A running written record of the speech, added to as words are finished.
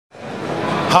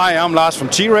Hi, I'm Lars from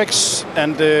T-Rex,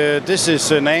 and this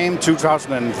is Namm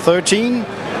 2013.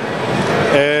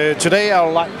 Today I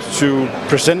would like to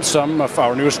present some of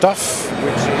our new stuff.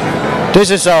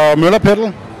 This is our Müller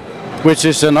pedal, which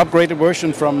is an upgraded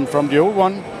version from the old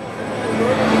one.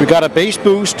 We got a bass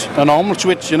boost, a normal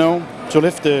switch, to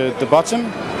lift the bottom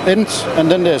end,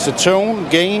 and then there's a tone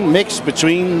gain mix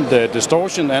between the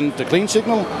distortion and the clean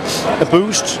signal, a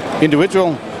boost,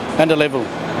 individual, and a level.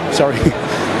 Sorry.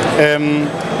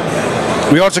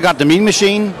 We also got the mean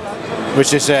machine,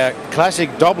 which is a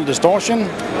classic double distortion.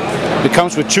 It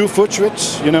comes with two foot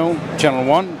switches, channel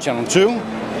 1, channel 2,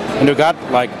 and you got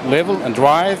like level and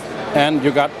drive, and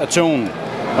you got a tone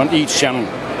on each channel.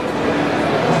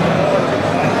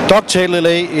 Ducktail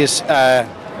delay is a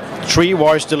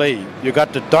 3-voice delay. You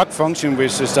got the duck function,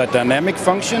 which is a dynamic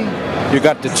function. You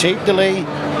got the tape delay,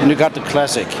 and you got the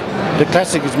classic. The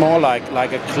classic is more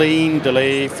like a clean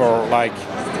delay for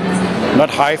not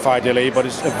hi-fi delay, but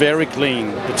it's very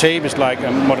clean. The tape is like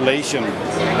a modulation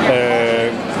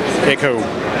echo.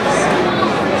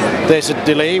 There's a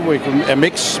delay with a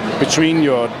mix between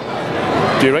your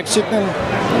direct signal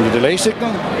and the delay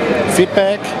signal,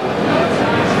 feedback.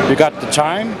 You got the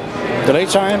time, delay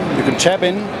time, you can tap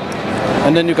in,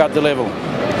 and then you got the level.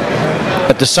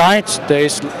 At the sides there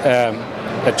is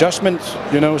adjustment,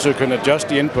 so you can adjust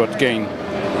the input gain.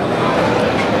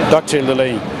 Ducktail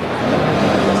delay.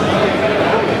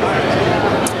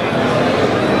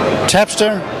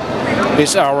 Tapster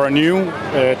is our new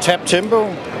tap tempo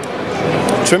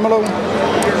tremolo.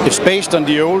 It's based on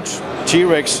the old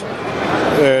T-Rex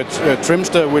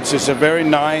Trimster, which is a very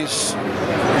nice,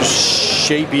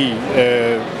 shapy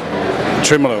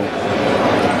tremolo.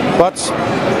 But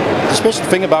the special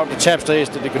thing about the Tapster is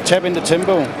that you can tap in the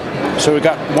tempo. So we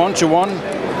got 1-to-1,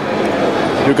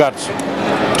 you got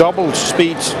double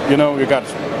speed, you got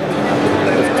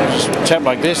tap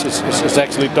like this, it's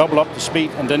actually double up the speed,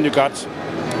 and then you got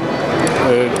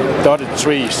dotted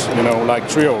trees, like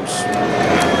trios.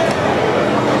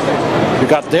 You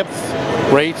got depth,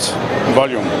 rate,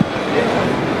 volume.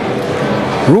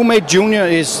 Roommate Junior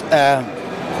is a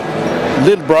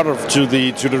little brother to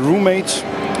the Roommate.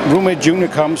 Roommate Junior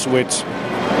comes with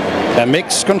a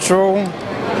mix control,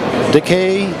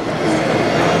 decay,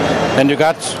 and you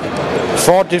got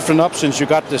 4 different options. You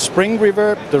got the spring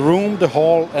reverb, the room, the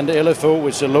hall, and the LFO,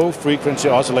 which is a low frequency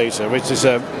oscillator, which is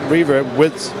a reverb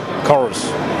with chorus,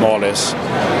 more or less.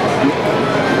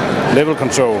 Level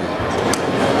control.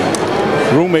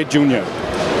 Roommate Junior.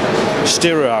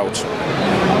 Stereo out.